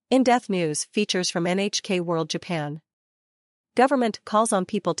In-depth news features from NHK World Japan. Government calls on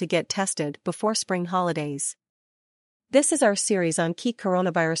people to get tested before spring holidays. This is our series on key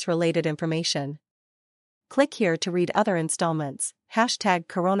coronavirus-related information. Click here to read other installments.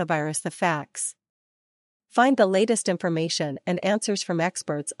 #coronavirus the facts. Find the latest information and answers from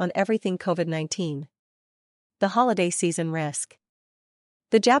experts on everything COVID-19. The holiday season risk.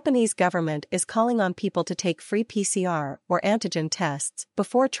 The Japanese government is calling on people to take free PCR or antigen tests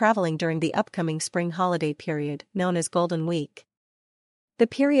before traveling during the upcoming spring holiday period known as Golden Week. The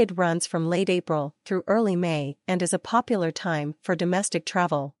period runs from late April through early May and is a popular time for domestic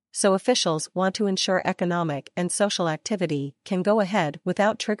travel, so officials want to ensure economic and social activity can go ahead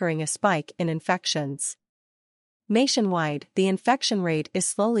without triggering a spike in infections. Nationwide, the infection rate is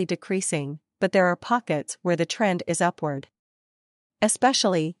slowly decreasing, but there are pockets where the trend is upward.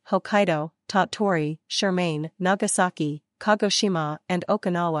 Especially, Hokkaido, Tottori, Shirmane, Nagasaki, Kagoshima, and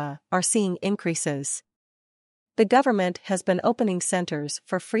Okinawa are seeing increases. The government has been opening centers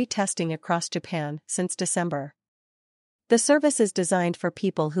for free testing across Japan since December. The service is designed for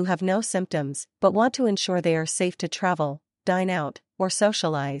people who have no symptoms but want to ensure they are safe to travel, dine out, or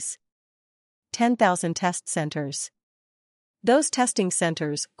socialize. 10,000 test centers. Those testing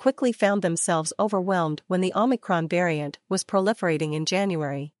centers quickly found themselves overwhelmed when the Omicron variant was proliferating in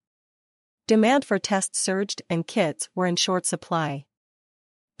January. Demand for tests surged and kits were in short supply.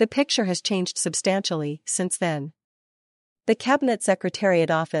 The picture has changed substantially since then. The Cabinet Secretariat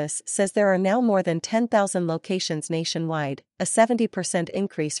Office says there are now more than 10,000 locations nationwide, a 70%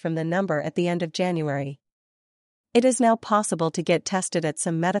 increase from the number at the end of January. It is now possible to get tested at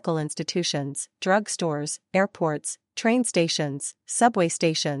some medical institutions, drugstores, airports, train stations, subway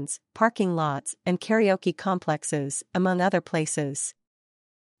stations, parking lots, and karaoke complexes, among other places.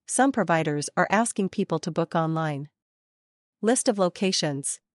 Some providers are asking people to book online. List of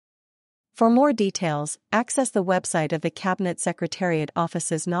locations. For more details, access the website of the Cabinet Secretariat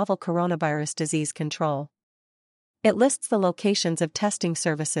Office's Novel Coronavirus Disease Control. It lists the locations of testing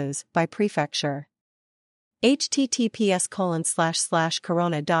services by prefecture.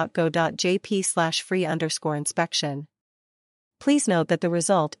 https://corona.go.jp/free_inspection. Please note that the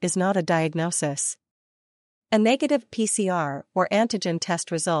result is not a diagnosis. A negative PCR or antigen test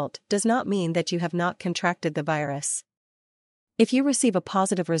result does not mean that you have not contracted the virus. If you receive a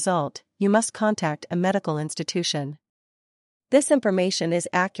positive result, you must contact a medical institution. This information is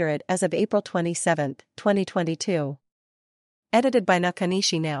accurate as of April 27, 2022. Edited by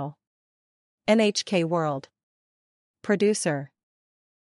Nakanishi Now. NHK World. Producer.